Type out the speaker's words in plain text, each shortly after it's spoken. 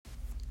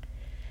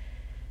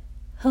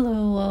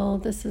Hello, all.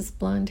 This is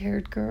Blonde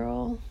Haired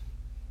Girl.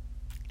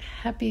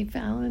 Happy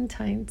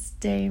Valentine's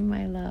Day,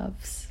 my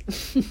loves.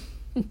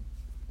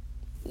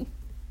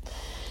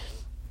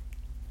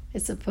 I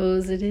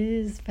suppose it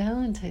is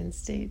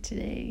Valentine's Day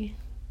today.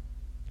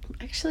 I'm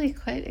actually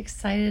quite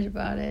excited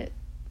about it.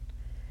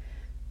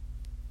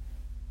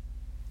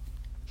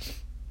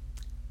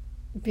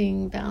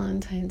 Being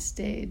Valentine's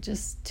Day,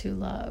 just to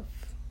love.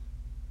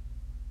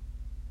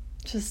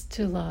 Just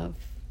to love.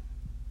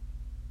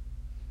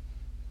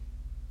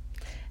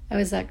 I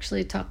was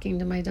actually talking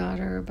to my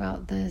daughter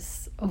about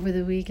this over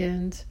the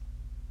weekend.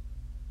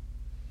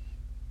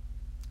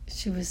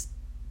 She was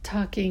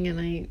talking and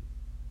I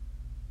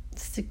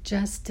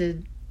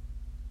suggested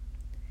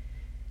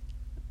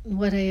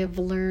what I have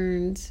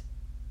learned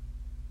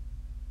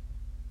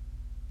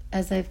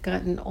as I've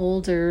gotten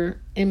older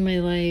in my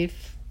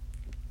life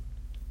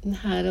and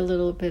had a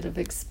little bit of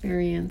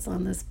experience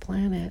on this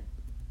planet,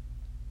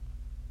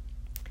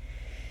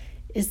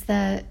 is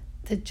that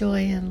the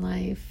joy in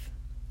life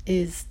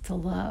is to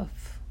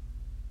love,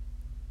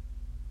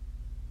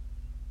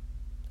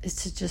 is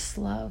to just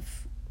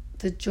love.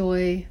 The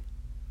joy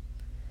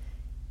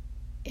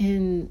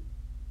in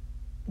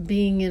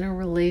being in a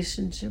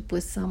relationship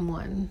with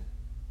someone,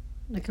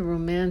 like a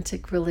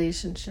romantic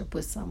relationship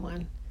with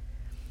someone,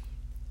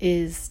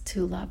 is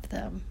to love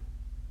them.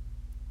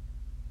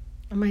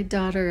 And my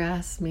daughter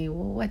asked me,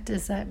 well, what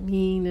does that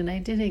mean? And I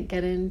didn't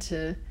get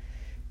into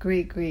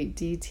great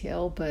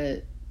detail,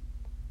 but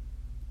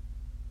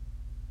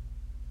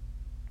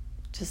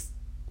just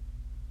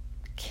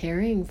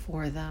caring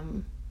for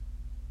them.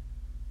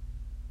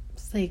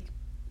 It's like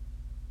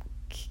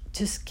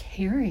just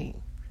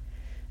caring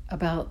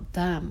about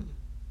them.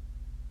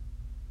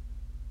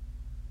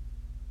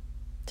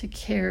 To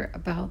care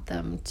about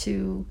them,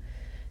 to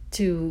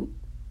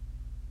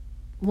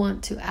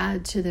want to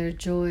add to their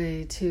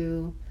joy,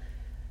 to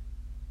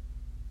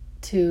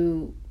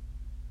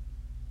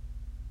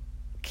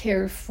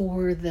care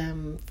for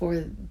them,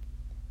 for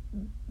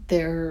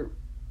their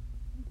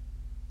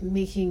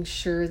making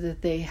sure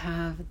that they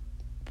have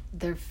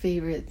their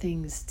favorite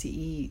things to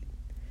eat.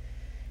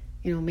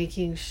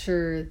 Making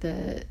sure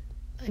that,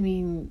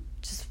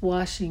 just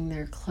washing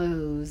their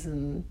clothes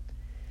and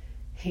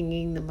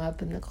hanging them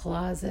up in the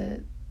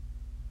closet.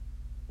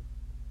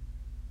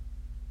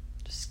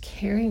 Just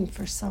caring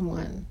for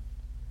someone.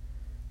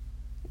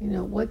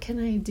 What can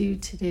I do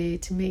today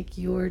to make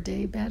your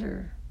day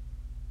better?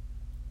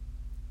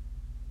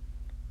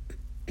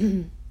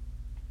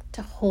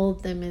 To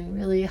hold them in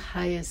really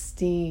high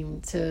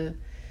esteem, to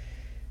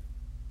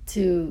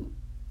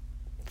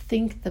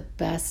think the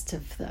best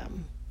of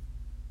them,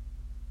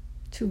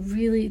 to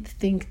really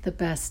think the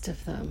best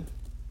of them,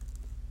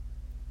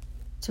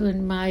 to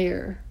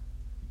admire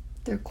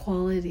their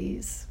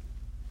qualities.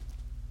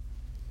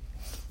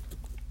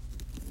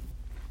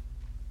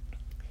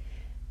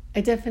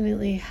 I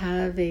definitely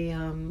have a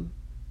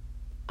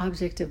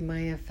object of my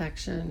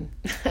affection.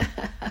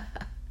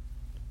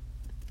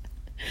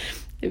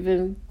 I've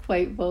been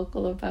quite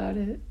vocal about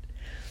it.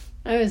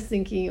 I was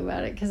thinking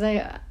about it because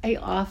I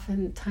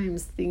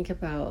oftentimes think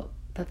about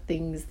the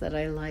things that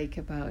I like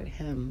about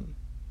him.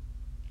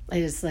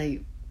 I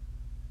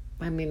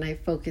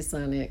focus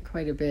on it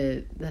quite a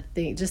bit.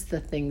 Just the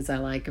things I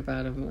like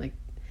about him,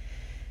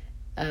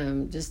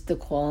 just the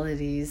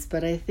qualities.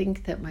 But I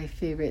think that my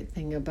favorite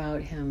thing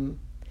about him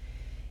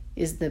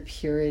is the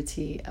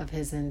purity of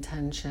his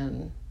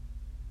intention.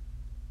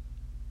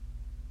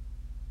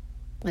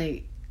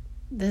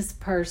 This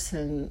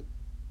person,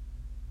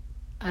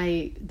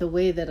 the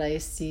way that I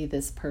see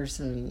this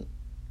person,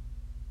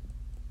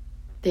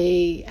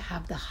 they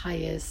have the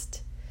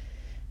highest,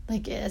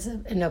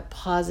 in a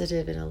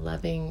positive and a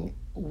loving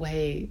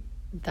way,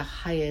 the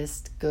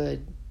highest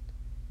good.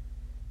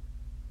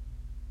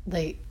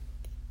 In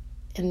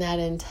that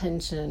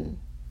intention,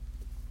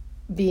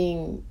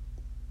 being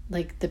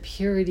the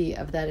purity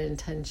of that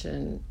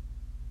intention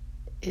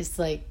is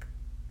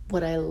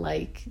what I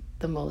like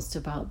the most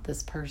about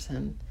this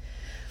person.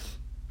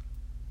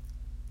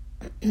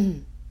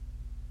 I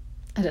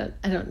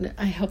don't know.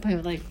 I hope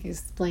I'm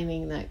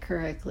explaining that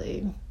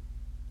correctly.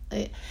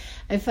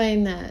 I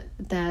find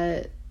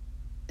that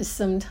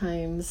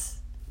sometimes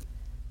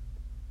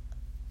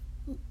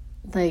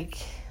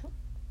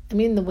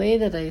the way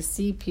that I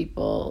see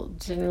people,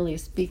 generally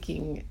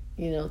speaking,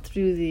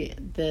 through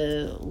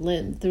the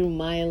lens, through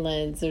my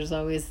lens, there's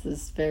always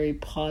this very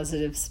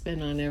positive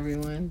spin on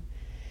everyone.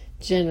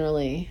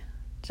 Generally,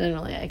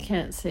 I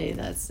can't say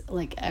that's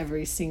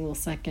every single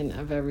second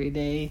of every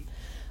day,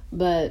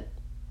 but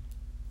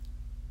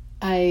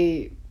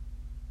I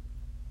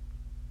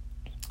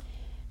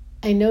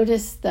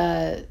noticed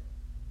that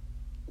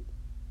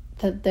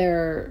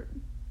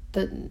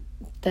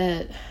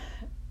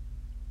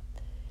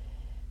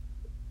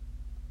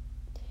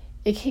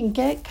it can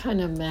get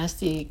kind of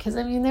messy because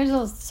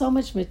there's so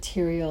much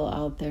material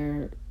out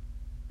there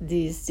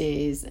these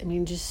days.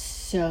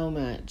 Just so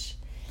much.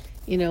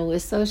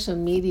 With social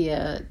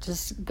media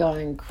just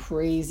going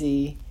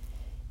crazy,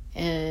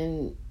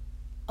 and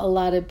a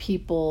lot of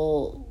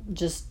people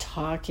just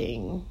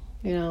talking,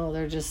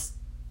 they're just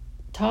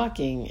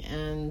talking,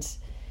 and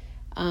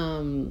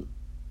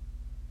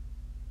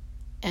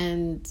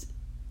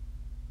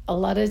a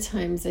lot of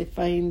times I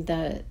find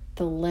that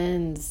the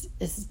lens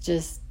is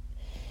just,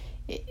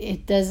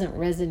 it doesn't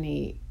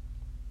resonate.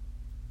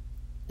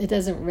 It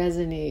doesn't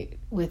resonate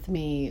with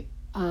me.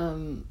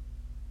 And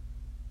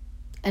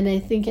I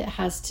think it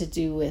has to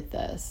do with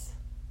this.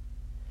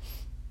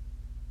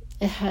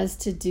 It has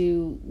to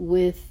do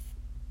with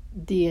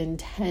the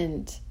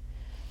intent,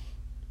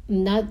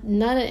 not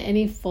at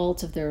any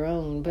fault of their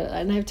own,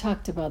 and I've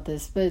talked about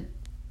this, but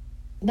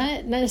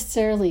not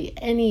necessarily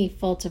any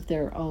fault of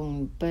their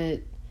own,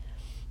 but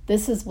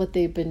this is what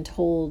they've been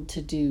told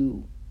to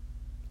do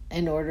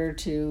in order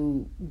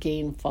to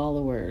gain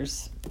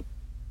followers.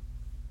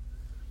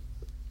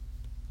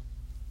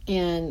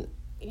 And,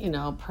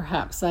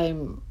 perhaps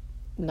I'm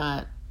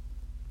not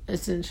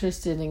as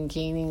interested in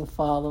gaining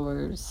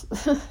followers.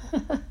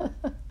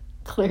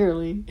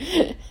 Clearly.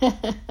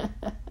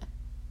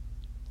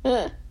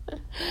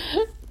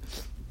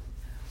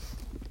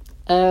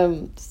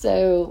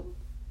 So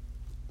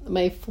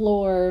my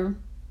floor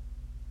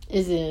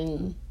is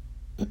in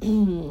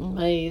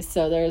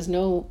so there's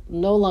no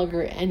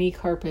longer any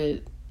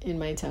carpet in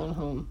my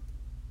townhome.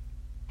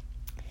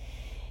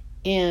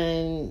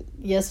 And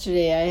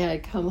yesterday I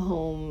had come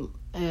home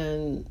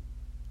and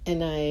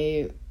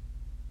I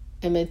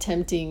am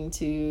attempting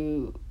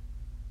to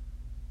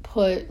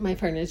put my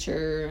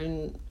furniture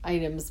and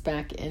items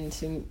back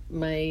into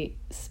my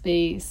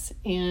space,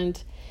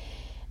 and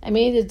I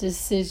made a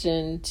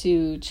decision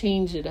to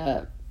change it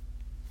up.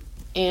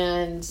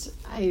 And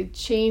I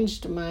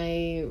changed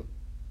my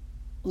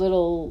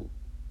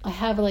I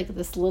have like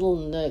this little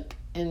nook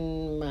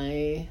in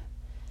my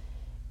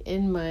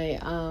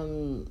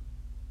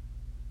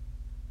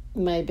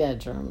my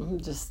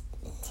bedroom.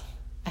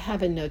 I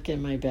have a nook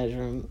in my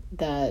bedroom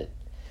that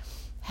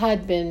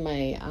had been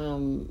my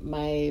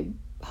my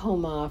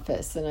home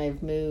office, and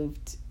I've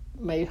moved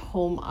my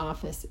home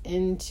office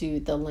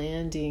into the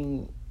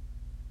landing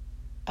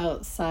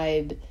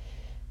outside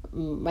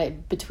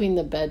between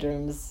the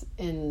bedrooms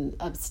and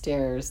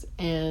upstairs,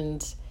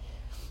 and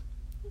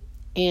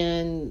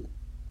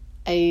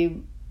I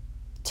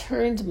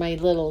turned my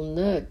little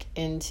nook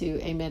into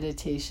a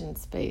meditation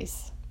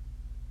space.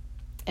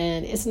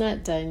 And it's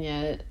not done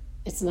yet.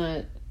 It's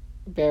not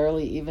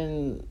barely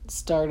even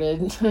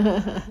started.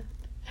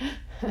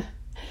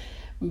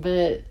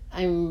 But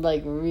I'm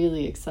like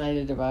really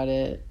excited about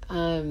it.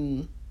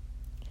 And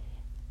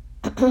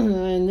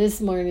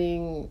this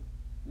morning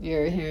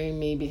you're hearing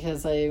me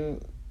because I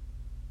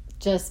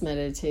just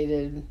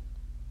meditated,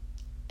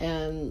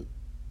 and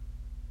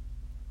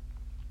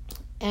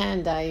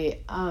I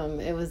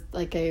it was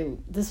like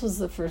this was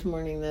the first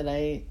morning that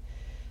I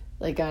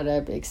got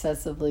up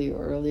excessively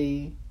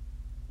early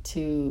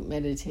to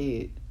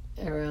meditate.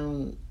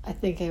 Around, I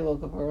think I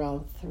woke up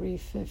around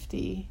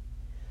 3:50,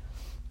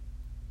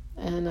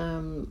 and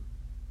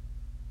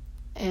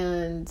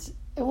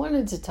I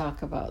wanted to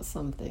talk about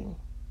something.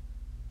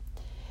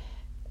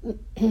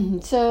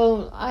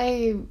 So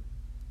I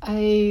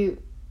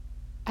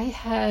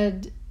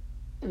had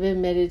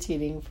been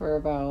meditating for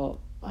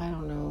about, I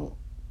don't know,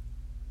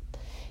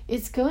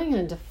 it's going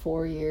on to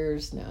 4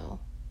 years now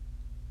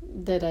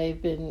that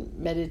I've been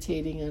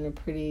meditating on a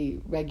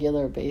pretty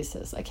regular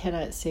basis. I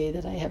cannot say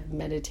that I have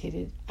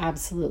meditated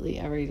absolutely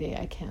every day.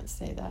 I can't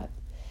say that.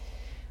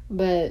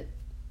 But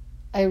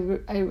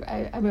I'm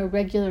a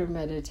regular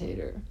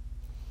meditator.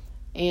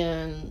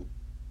 And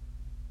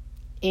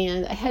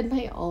I had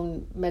my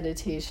own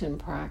meditation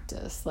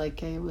practice.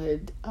 Like I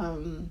would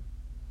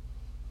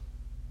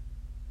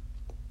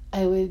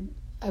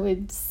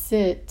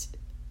sit,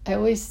 I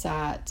always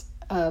sat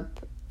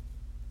up,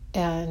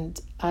 and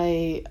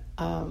I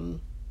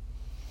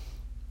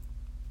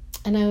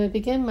would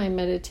begin my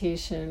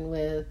meditation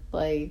with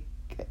like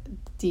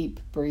deep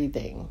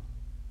breathing,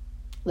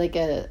 like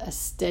a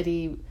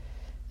steady,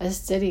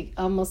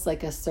 almost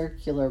like a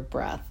circular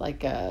breath.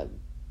 I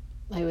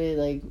would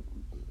like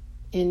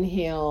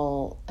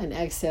inhale and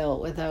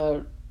exhale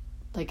without,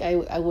 like I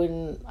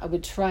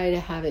would try to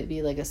have it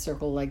be like a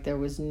circle, like there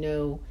was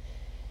no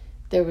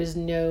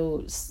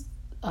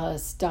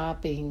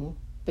stopping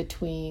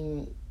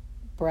between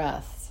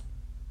breaths.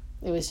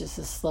 It was just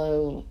a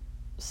slow,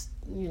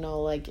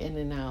 like in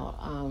and out,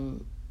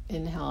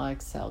 inhale,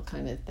 exhale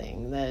kind of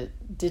thing that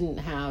didn't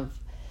have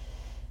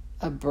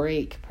a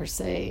break per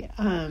se,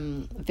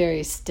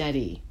 very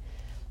steady.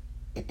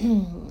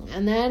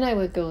 And then I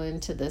would go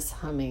into this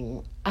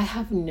humming. I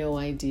have no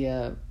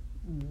idea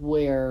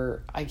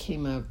where I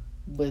came up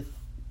with,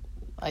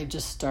 I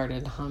just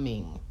started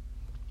humming.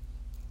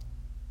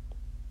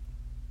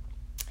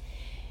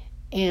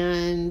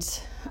 And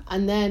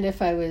then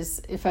if I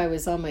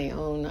was on my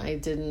own, I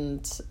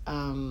didn't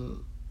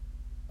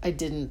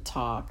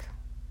talk.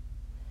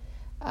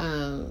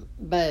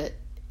 But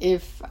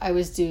if I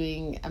was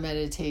doing a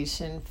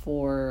meditation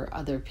for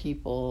other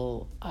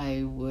people,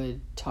 I would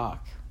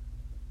talk.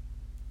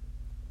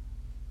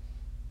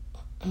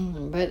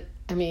 But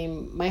I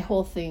mean, my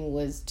whole thing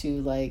was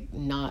to like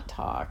not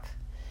talk.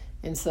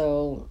 And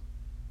so,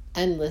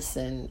 and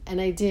listen. And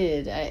I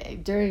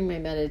did. During my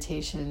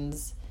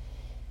meditations,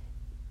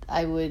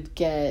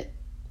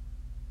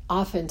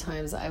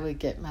 oftentimes I would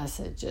get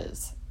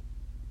messages.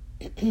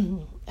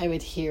 I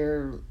would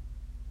hear,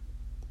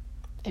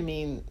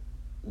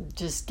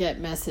 just get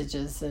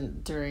messages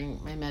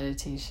during my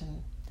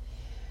meditation.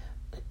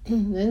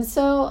 And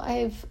so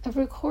I've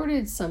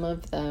recorded some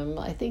of them.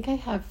 I think I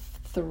have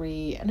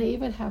 3, and I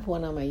even have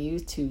one on my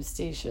YouTube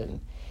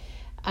station.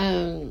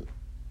 And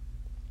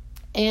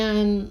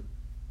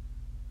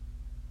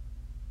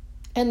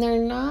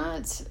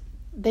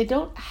they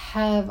don't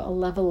have a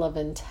level of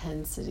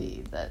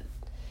intensity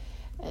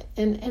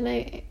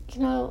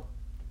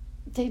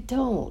they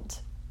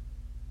don't.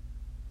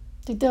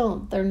 They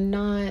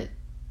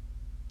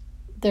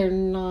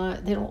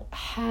don't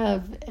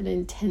have an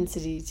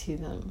intensity to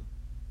them.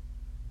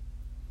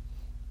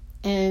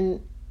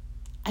 And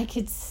I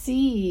could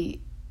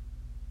see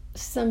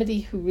somebody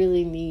who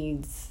really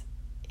needs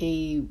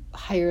a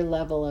higher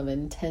level of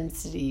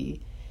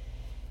intensity,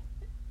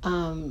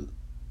 not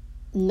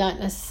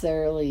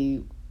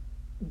necessarily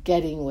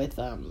getting with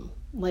them.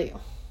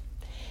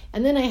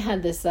 And then I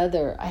have this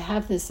other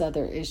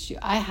issue.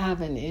 I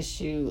have an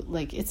issue,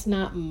 it's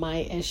not my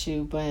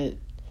issue, but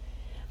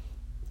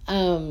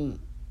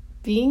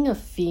being a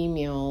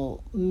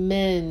female,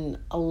 men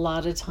a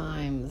lot of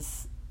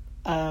times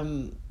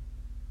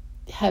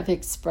have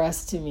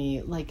expressed to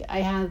me, I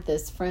had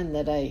this friend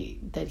that I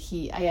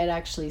had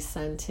actually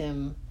sent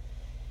him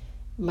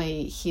my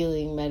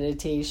healing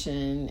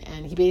meditation,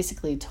 and he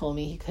basically told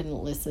me he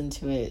couldn't listen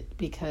to it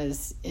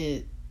because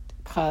it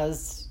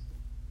caused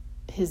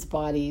his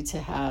body to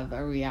have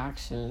a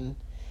reaction,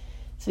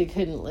 so he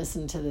couldn't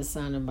listen to the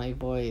sound of my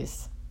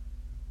voice.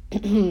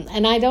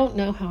 And I don't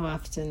know how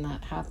often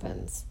that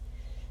happens,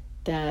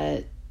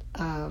 that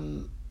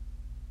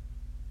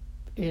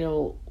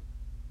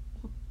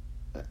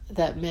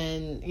that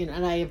men,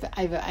 and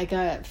I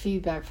got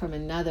feedback from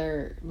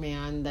another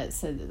man that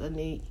said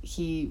that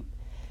he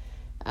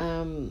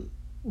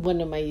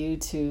one of my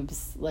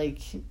YouTubes,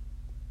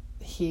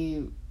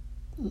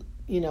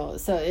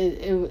 so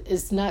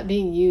it's not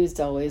being used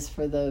always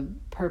for the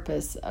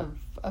purpose of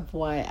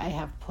why I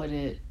have put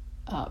it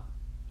up.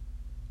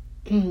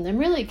 I'm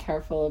really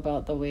careful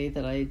about the way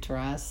that I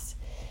dress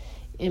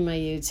in my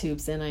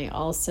YouTubes, and I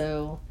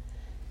also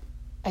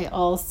I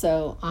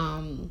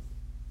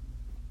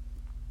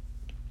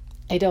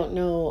don't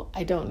know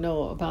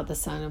about the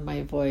sound of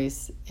my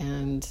voice,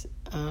 and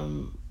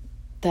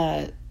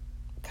that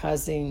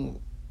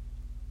causing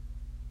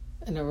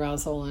an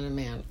arousal in a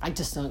man. I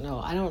just don't know.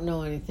 I don't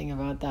know anything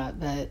about that,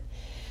 but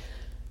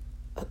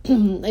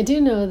I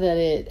do know that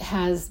it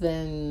has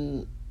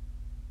been,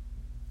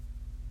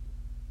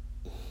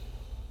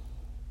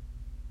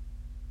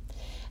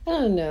 I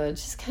don't know,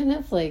 just kind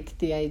of like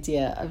the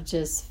idea of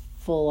just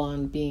full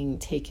on being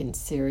taken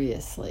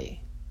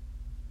seriously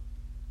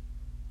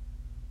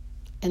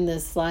in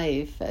this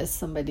life as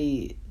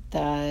somebody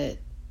that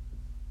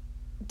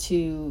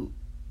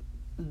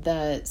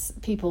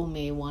people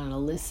may want to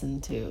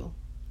listen to.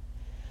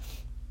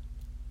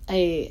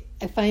 I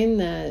find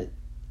that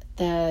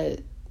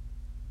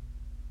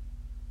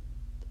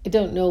I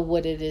don't know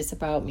what it is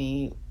about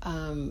me.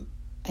 I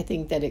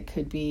think that it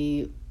could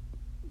be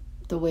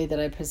the way that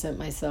I present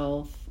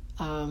myself,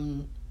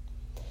 and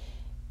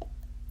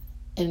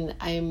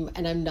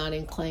I'm not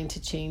inclined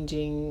to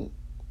changing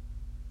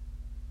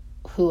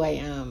who I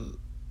am.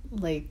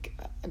 I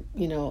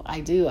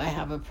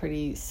have a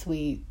pretty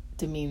sweet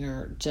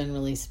demeanor,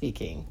 generally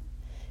speaking.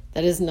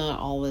 That is not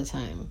all the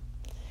time.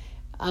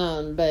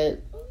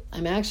 But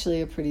I'm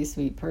actually a pretty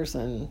sweet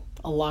person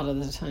a lot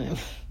of the time.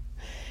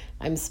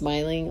 I'm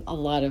smiling a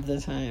lot of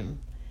the time.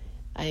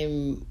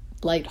 I'm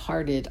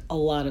lighthearted a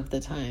lot of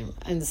the time.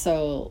 And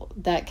so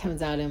that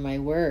comes out in my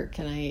work,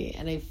 and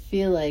I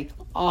feel like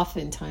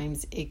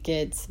oftentimes it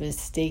gets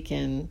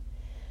mistaken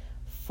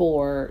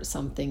for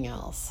something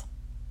else.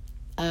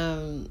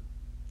 I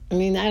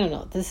don't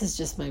know. This is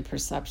just my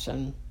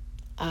perception.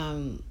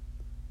 And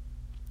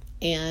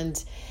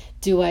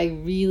do I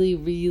really,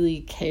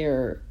 really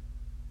care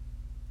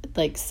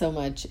so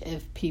much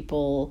if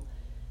people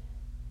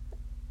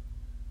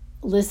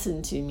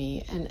listen to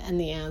me? And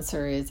the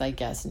answer is, I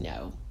guess,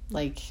 no.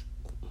 I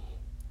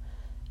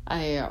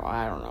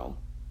don't know.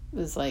 It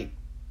was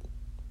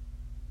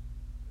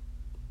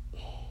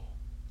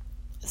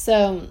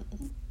so,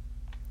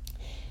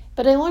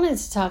 but I wanted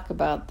to talk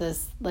about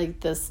this,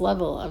 this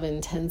level of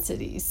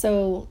intensity.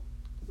 So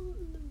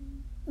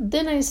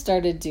then I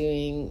started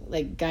doing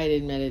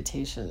guided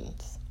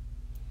meditations.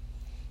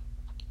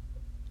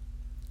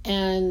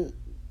 And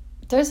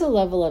there's a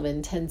level of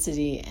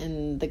intensity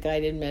in the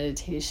guided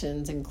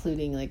meditations,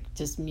 including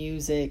just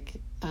music.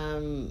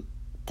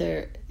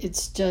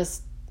 It's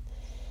just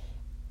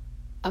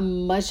a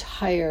much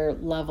higher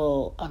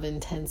level of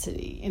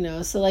intensity,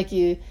 so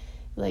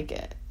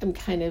I'm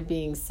kind of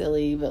being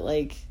silly, but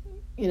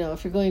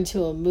if you're going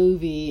to a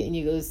movie and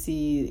you go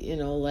see,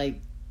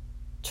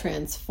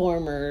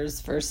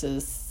 Transformers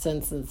versus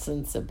Sense and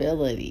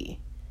Sensibility.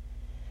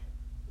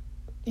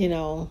 You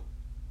know,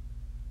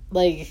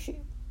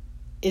 like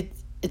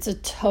it's a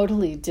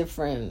totally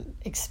different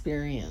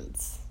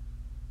experience.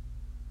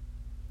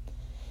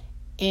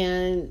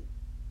 And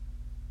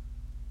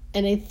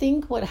I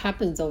think what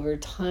happens over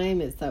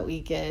time is that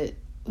we get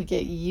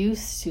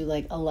used to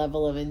like a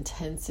level of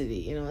intensity.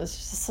 You know, it's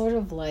just sort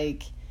of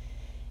like,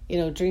 you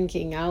know,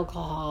 drinking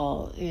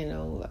alcohol. You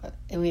know,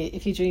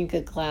 if you drink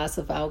a glass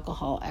of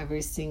alcohol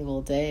every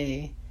single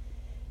day,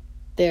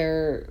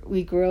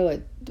 we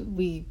grow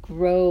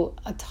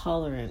a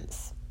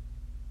tolerance.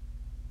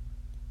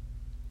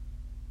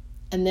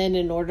 And then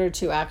in order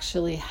to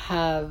actually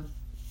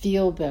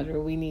feel better,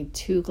 we need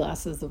 2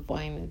 glasses of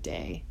wine a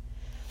day.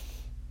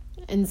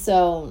 And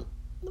so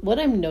what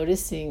I'm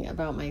noticing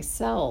about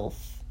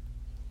myself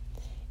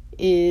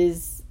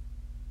is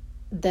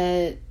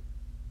that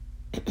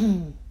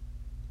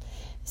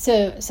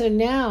so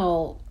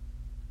now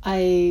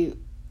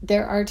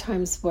there are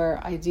times where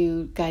I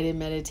do guided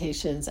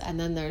meditations, and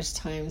then there's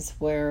times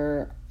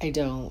where I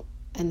don't.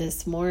 And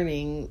this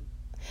morning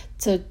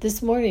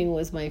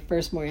was my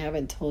first morning. I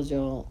haven't told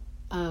you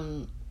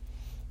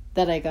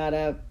that I got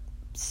up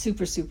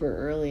super, super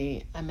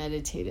early. I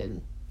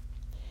meditated.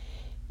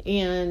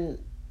 And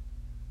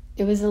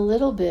it was a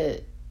little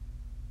bit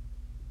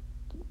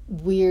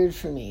weird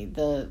for me,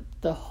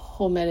 the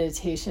whole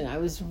meditation. I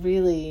was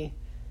really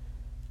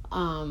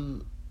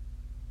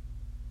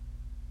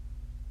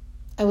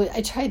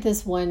I tried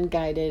this one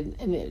guided,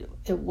 and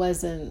it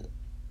wasn't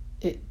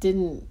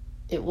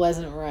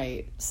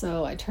right.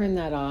 So I turned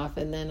that off,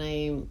 and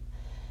then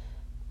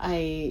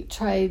I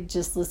tried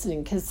just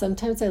listening, because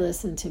sometimes I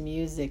listen to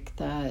music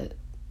that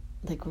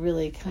like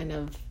really kind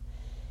of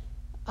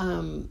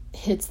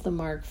hits the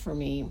mark for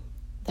me.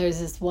 There's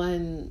this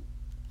one,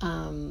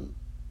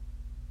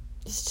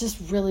 it's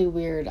just really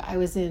weird. I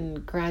was in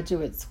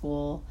graduate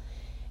school,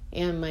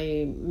 and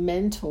my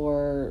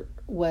mentor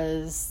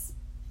was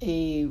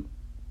a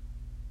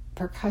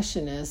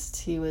percussionist.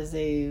 He was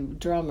a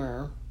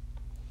drummer,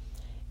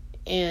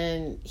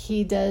 and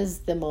he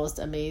does the most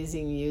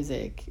amazing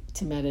music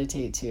to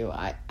meditate to.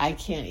 I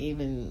can't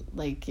even,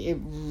 like, it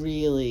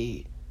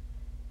really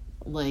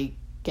like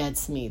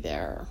gets me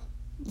there,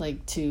 like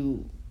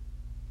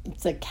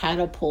it's a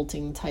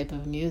catapulting type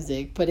of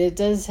music, but it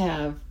does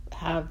have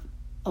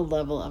a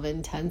level of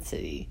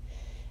intensity,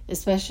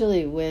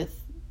 especially with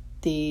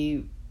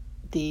the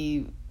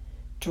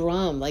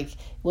drum. Like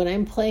when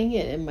I'm playing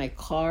it in my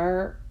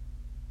car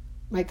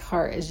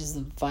is just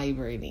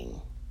vibrating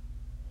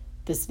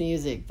this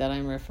music that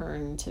I'm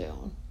referring to.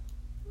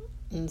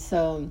 And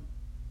so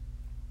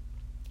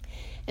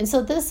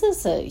this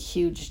is a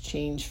huge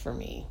change for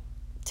me,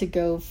 to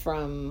go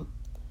from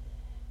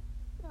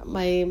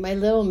my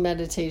little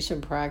meditation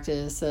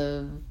practice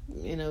of,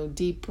 you know,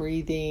 deep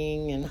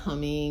breathing and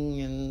humming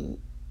and,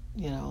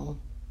 you know,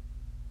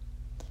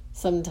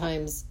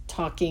 sometimes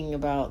talking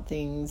about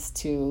things,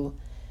 to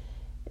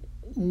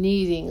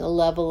needing a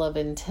level of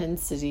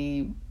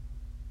intensity,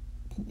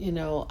 you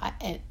know,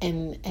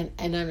 and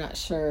I'm not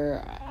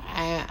sure,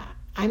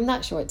 I'm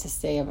not sure what to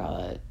say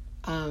about it.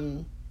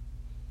 I'm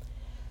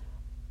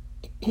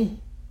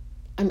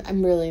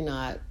really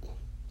not.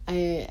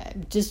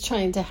 I'm just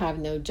trying to have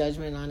no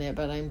judgment on it,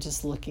 but I'm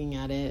just looking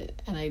at it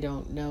and I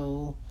don't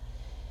know.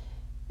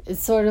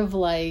 It's sort of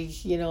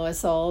like, you know,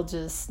 us all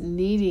just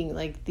needing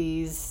like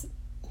these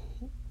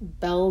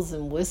bells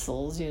and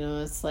whistles, you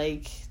know. It's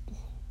like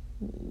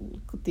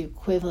the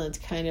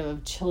equivalent kind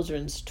of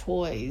children's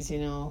toys, you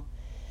know.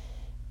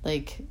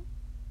 Like,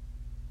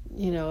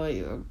 you know,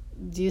 it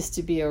used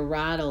to be a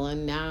rattle,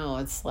 and now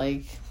it's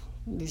like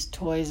these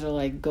toys are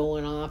like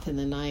going off in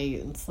the night.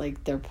 It's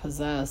like they're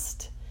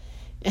possessed.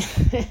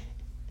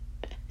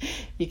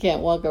 You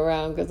can't walk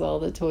around because all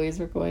the toys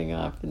are going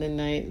off in the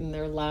night, and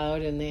they're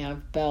loud, and they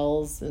have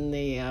bells, and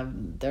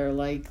they're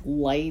like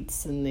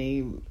lights,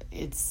 and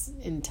it's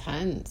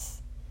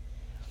intense,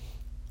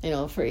 you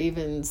know, for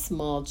even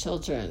small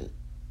children.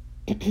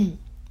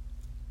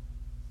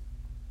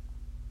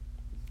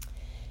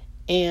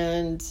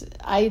 And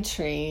I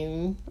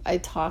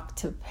talk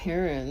to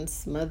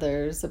parents,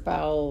 mothers,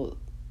 about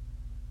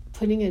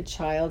putting a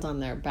child on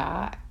their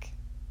back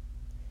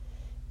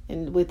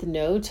and with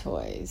no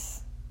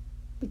toys,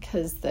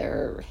 because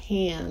their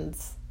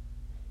hands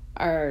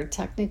are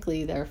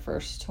technically their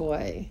first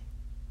toy.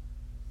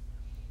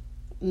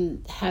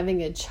 And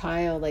having a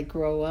child like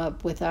grow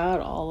up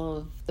without all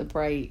of the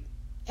bright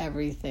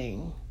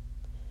everything,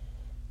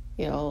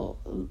 you know,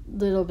 a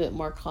little bit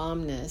more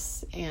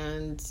calmness,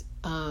 and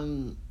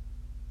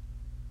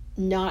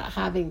not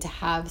having to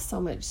have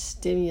so much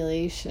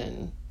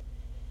stimulation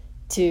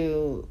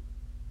to,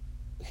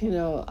 you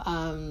know,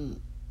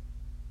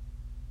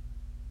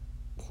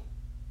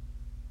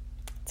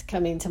 it's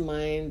coming to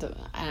mind, and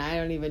I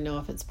don't even know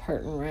if it's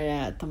pertinent right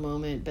at the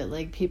moment, but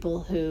like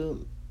people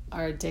who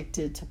are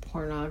addicted to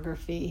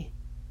pornography,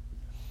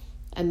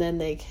 and then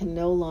they can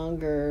no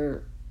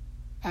longer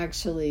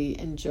actually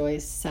enjoy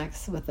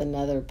sex with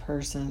another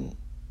person.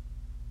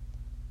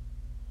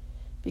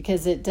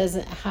 because it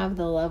doesn't have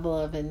the level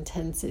of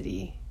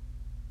intensity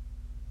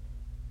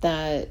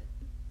that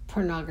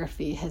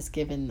pornography has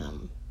given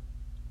them.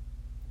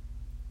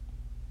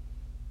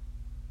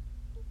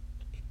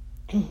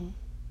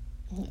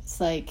 It's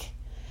like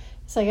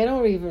I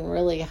don't even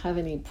really have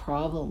any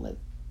problem with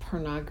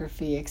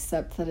pornography,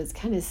 except that it's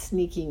kind of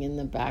sneaking in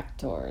the back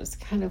door. It's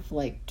kind of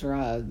like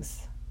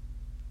drugs.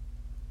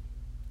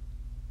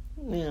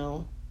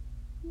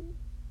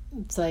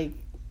 It's like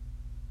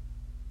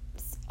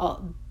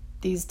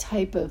these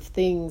type of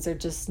things are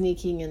just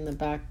sneaking in the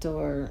back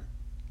door,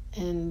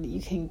 and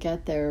you can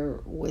get there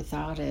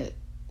without it.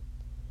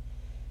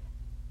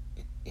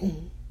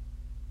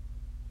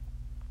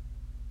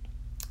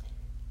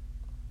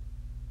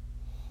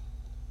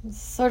 It's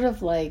sort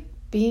of like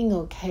being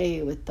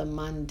okay with the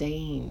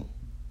mundane.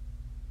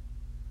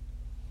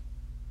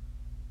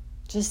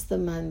 Just the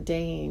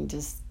mundane,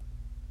 just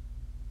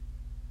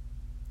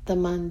the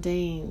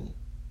mundane.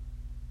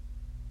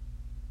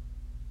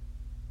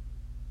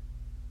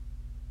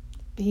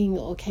 Being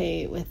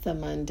okay with the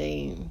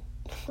mundane.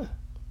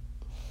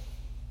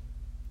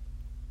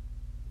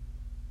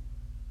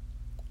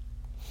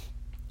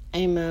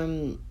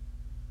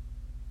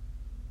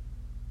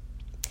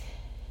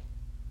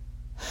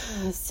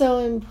 So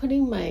I'm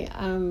putting my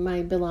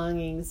my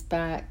belongings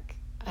back.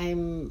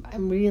 I'm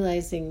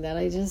realizing that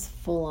I just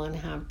full on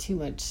have too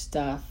much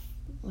stuff.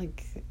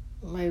 Like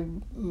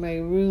my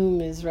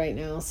room is right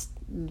now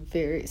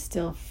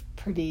still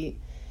pretty,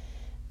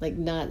 like,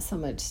 not so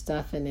much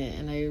stuff in it,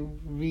 and I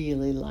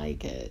really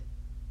like it.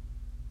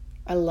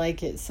 I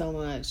like it so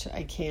much.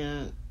 I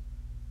can't,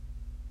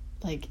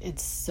 like,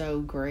 it's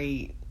so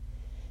great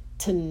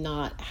to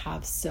not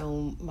have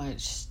so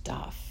much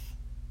stuff.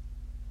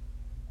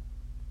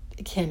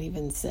 I can't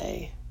even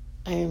say.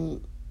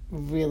 I'm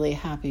really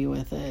happy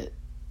with it,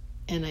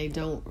 and I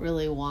don't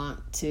really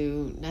want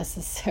to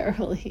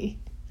necessarily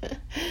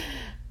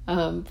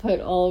put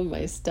all of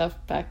my stuff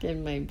back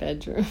in my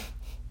bedroom.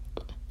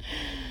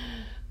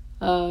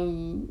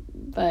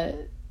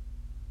 But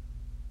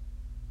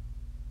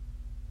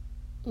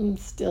I'm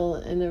still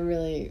in a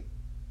really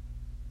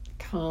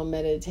calm,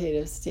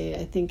 meditative state.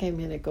 I think I'm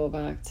going to go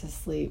back to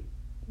sleep,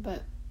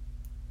 but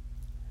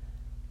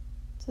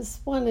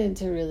just wanted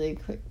to really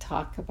quick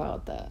talk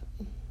about that.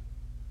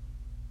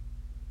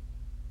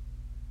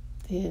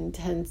 The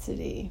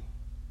intensity.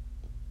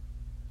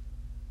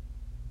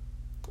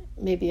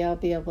 Maybe I'll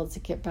be able to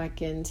get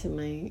back into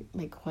my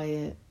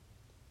quiet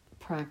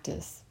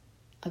practice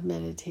of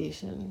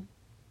meditation.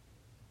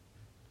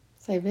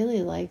 So I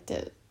really liked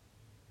it.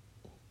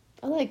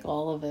 I like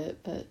all of it,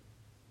 but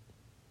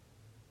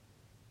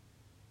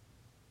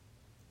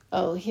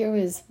here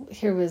was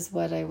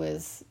what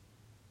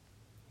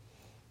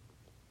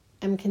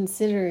I'm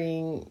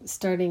considering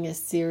starting a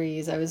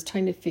series. I was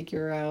trying to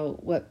figure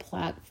out what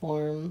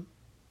platform.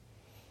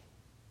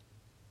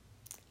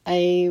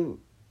 I'm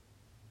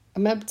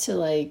up to,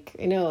 like,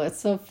 I know it's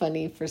so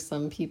funny for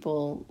some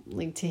people,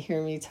 like, to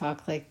hear me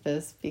talk like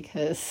this,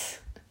 because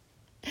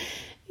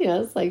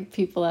it's like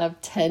people have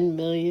 10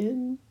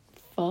 million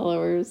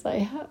followers.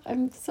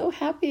 I'm so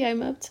happy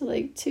I'm up to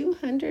like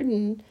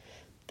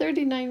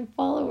 239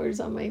 followers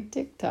on my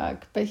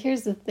TikTok. But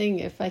here's the thing,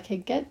 if I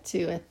could get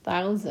to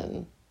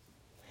 1,000,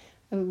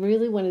 I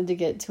really wanted to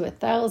get to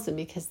 1,000,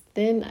 because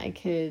then I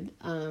could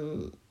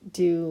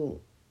do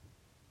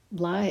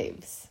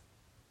lives.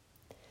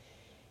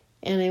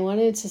 And I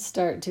wanted to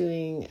start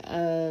doing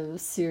a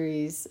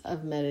series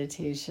of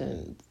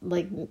meditation,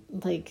 like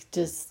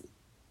just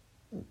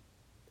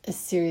a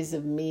series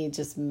of me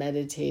just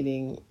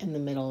meditating in the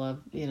middle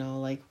of,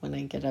 like when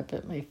I get up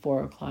at my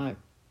 4 o'clock,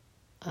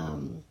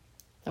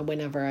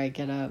 whenever I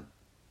get up.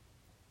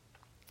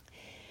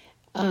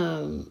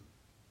 And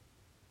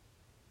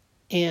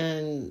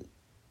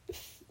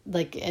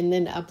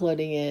then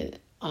uploading it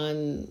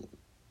on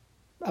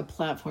a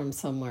platform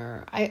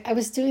somewhere. I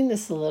was doing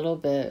this a little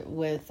bit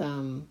with,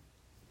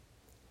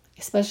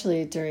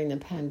 especially during the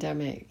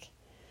pandemic,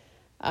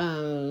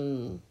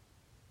 on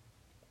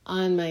my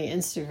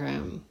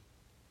Instagram.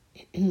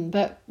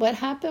 But what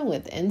happened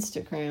with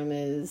Instagram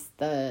is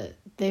that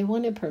they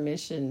wanted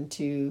permission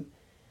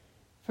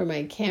for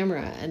my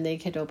camera, and they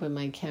could open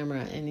my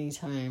camera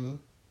anytime.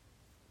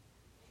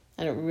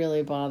 And it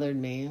really bothered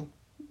me.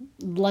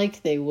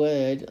 Like they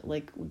would.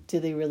 Like, do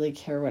they really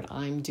care what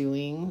I'm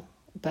doing?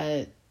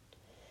 But it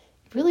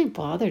really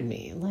bothered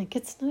me. Like,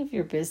 it's none of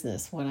your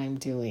business what I'm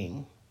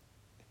doing.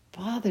 It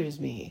bothers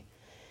me.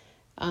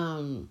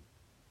 The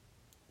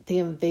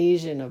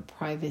invasion of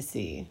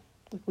privacy.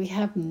 Like, we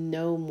have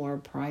no more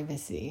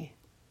privacy.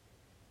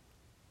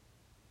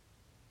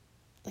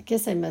 I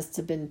guess I must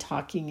have been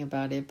talking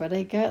about it, but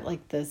I got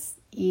like this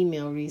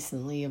email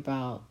recently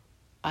about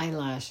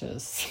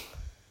eyelashes.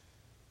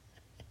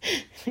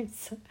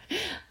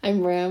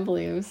 I'm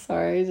rambling. I'm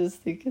sorry. I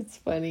just think it's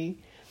funny.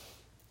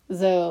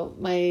 So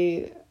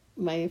my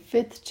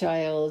 5th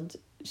child,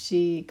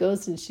 she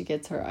goes and she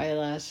gets her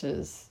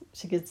eyelashes.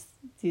 She gets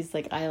these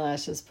like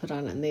eyelashes put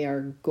on, and they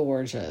are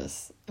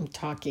gorgeous. I'm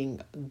talking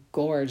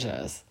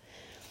gorgeous.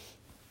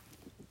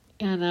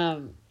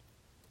 And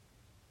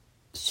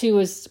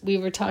we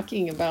were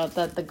talking about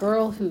that the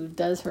girl who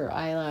does her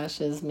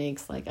eyelashes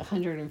makes like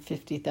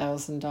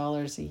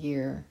 $150,000 a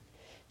year.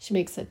 She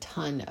makes a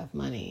ton of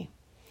money.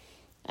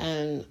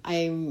 And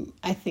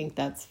I think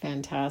that's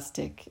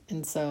fantastic.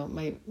 And so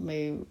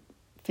my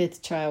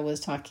fifth child was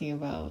talking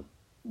about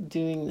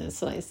doing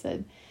this, and I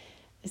said,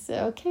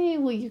 okay,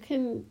 well, you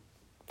can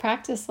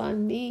practice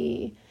on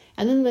me.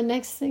 And then the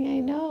next thing I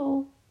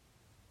know,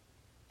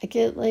 I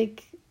get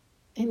like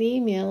an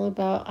email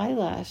about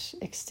eyelash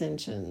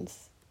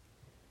extensions.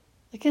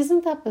 Like,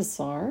 isn't that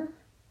bizarre?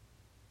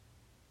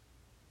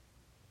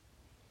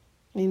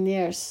 I mean,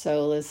 they are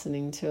so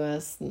listening to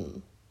us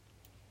and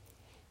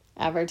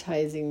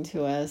advertising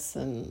to us,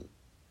 and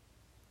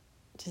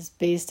just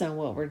based on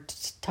what we're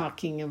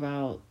talking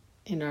about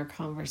in our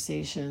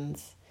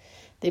conversations,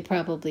 they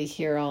probably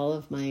hear all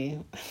of my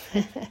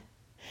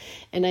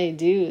and I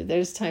do.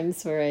 There's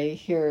times where I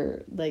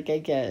hear, like, I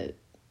get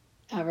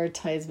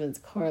advertisements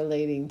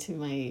correlating to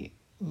my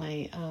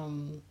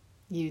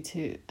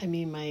YouTube,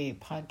 my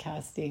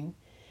podcasting.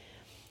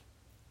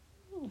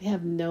 We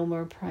have no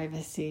more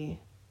privacy.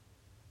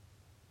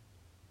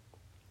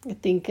 I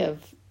think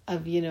of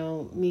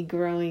me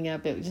growing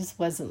up, it just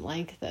wasn't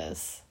like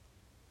this.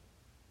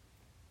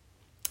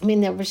 I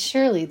mean, there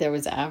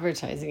was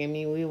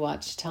advertising. We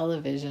watched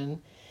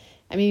television.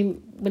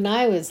 When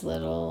I was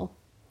little,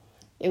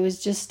 it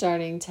was just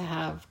starting to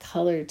have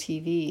color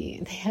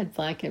TV. They had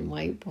black and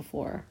white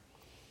before.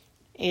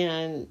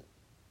 And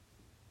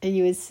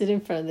you would sit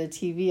in front of the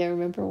TV. I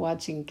remember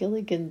watching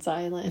Gilligan's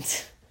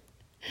Island.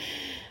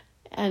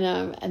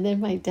 And then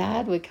my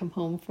dad would come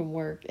home from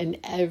work and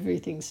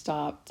everything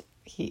stopped.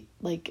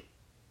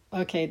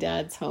 Okay,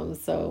 Dad's home.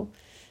 So,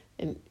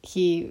 and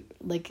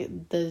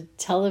the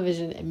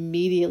television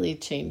immediately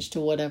changed to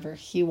whatever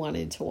he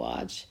wanted to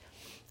watch.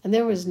 And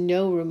there was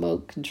no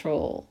remote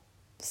control.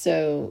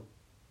 So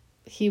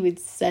he would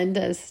send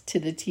us to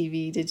the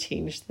TV to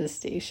change the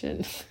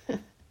station.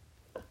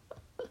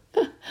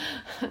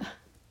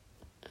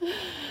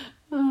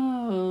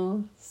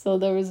 Oh, so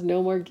there was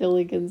no more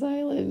Gilligan's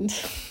Island.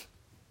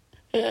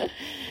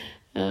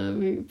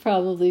 We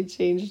probably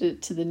changed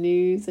it to the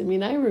news.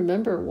 I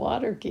remember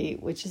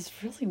Watergate, which is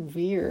really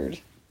weird.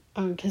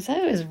 Because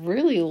I was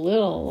really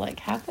little. Like,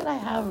 how could I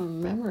have a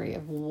memory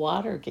of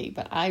Watergate?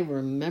 But I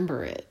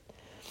remember it.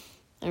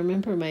 I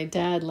remember my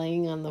dad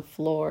laying on the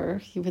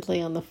floor. He would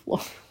lay on the floor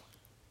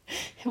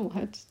and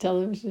watch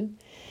television.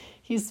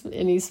 He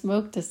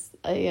smoked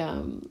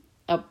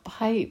a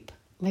pipe.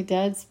 My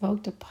dad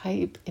smoked a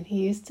pipe, and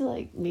he used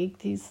to make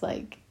these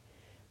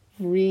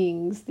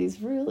rings,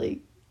 these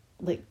really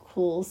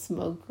cool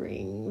smoke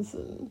rings,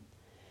 and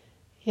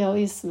he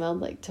always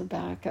smelled like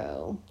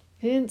tobacco.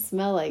 He didn't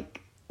smell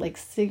like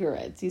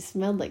cigarettes. He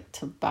smelled like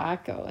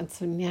tobacco. And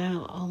so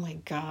now, oh my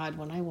God,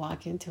 when I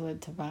walk into a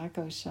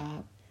tobacco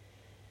shop,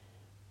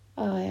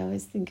 I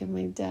always think of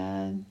my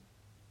dad.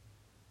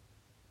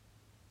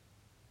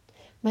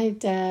 My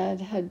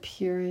dad had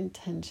pure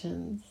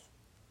intentions.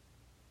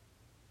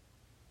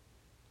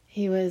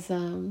 He was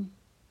a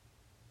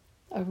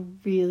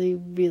really,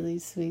 really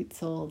sweet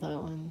soul, that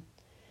one.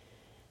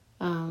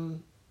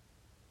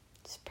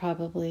 It's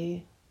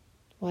probably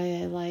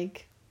why I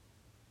like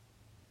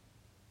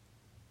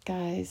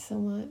guys so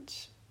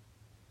much.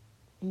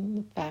 And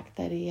the fact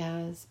that he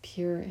has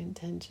pure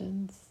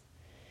intentions.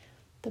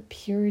 The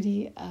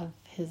purity of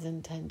his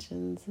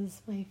intentions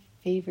is my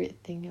favorite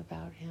thing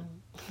about him.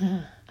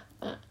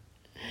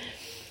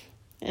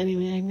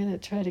 Anyway, I'm going to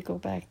try to go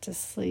back to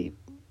sleep.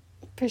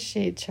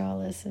 Appreciate y'all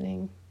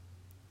listening.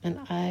 And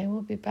I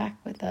will be back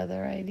with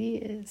other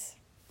ideas.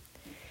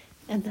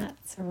 And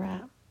that's a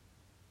wrap.